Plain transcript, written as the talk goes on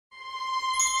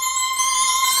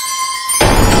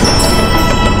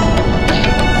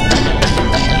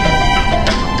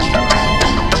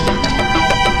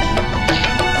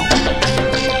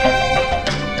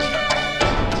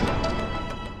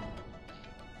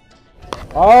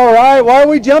All right, why are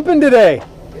we jumping today?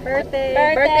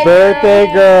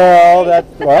 Birthday girl. That's,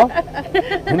 well,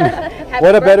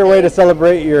 what a better way to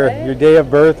celebrate your day of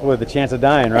birth with a chance of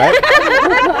dying, right?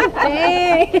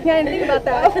 Dang, I didn't think about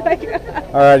that. Oh my God.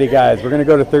 Alrighty guys, we're gonna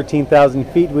go to 13,000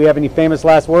 feet. Do we have any famous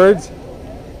last words?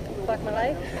 Fuck my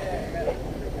life.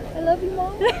 I love you,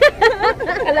 Mom.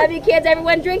 I love you, kids.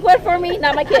 Everyone drink one for me,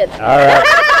 not my kids. Alright.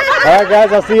 Alright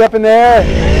guys, I'll see you up in there.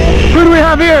 Who do we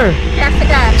have here?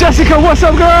 Jessica. Jessica, what's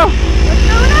up, girl? What's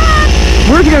going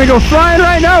on? We're gonna go flying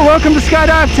right now. Welcome to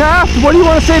Skydive Taft. What do you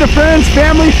want to say to friends,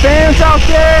 family, fans out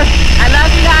there? I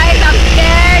love you guys. I'm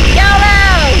scared.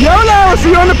 YOLO! YOLO!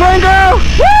 See you on the plane, girl.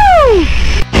 Woo!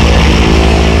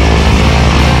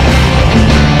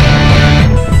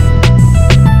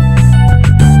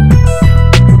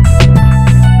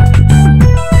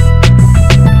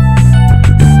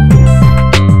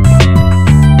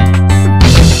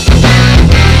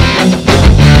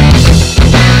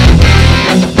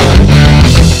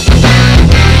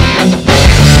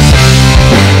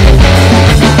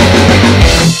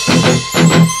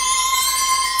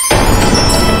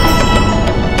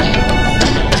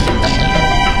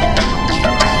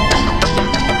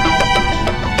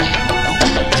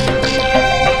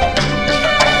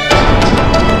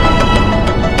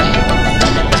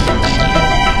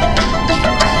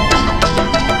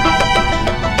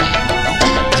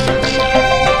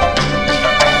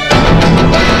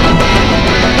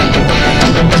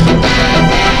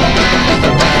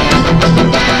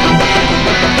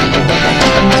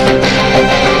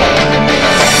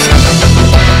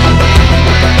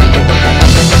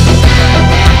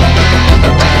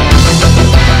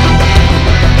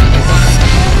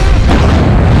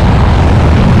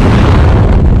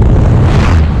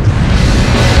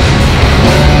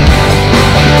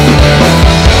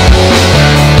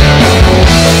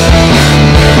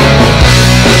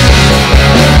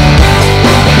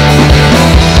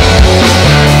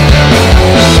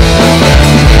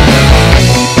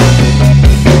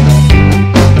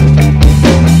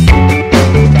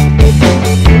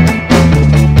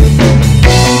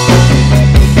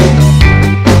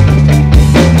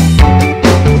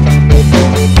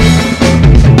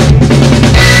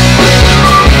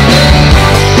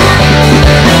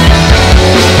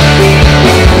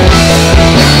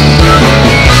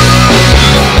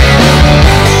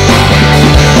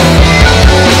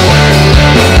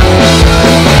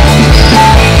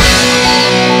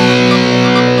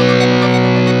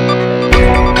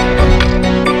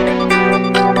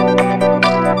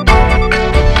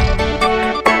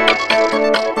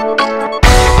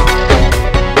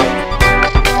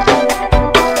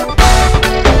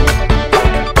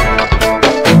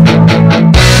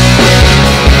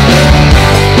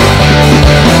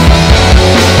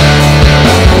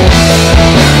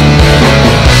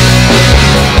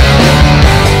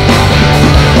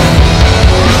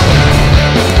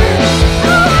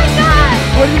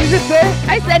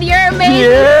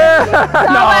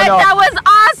 That was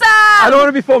awesome! I don't want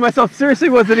to be full of myself. Seriously,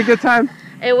 was it a good time?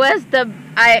 It was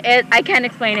I can't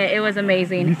explain it. It was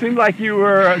amazing. You seemed like you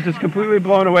were just completely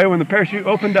blown away when the parachute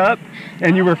opened up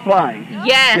and you were flying.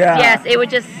 Yes, yes. It was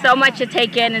just so much to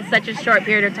take in such a short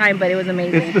period of time, but it was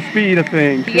amazing. It's the speed of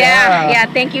things. Yeah.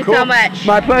 Thank you so much.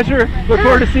 My pleasure. Look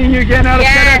forward to seeing you again out of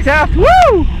Skydive Taft.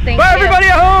 Woo! Thank Bye, you. everybody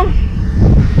at home.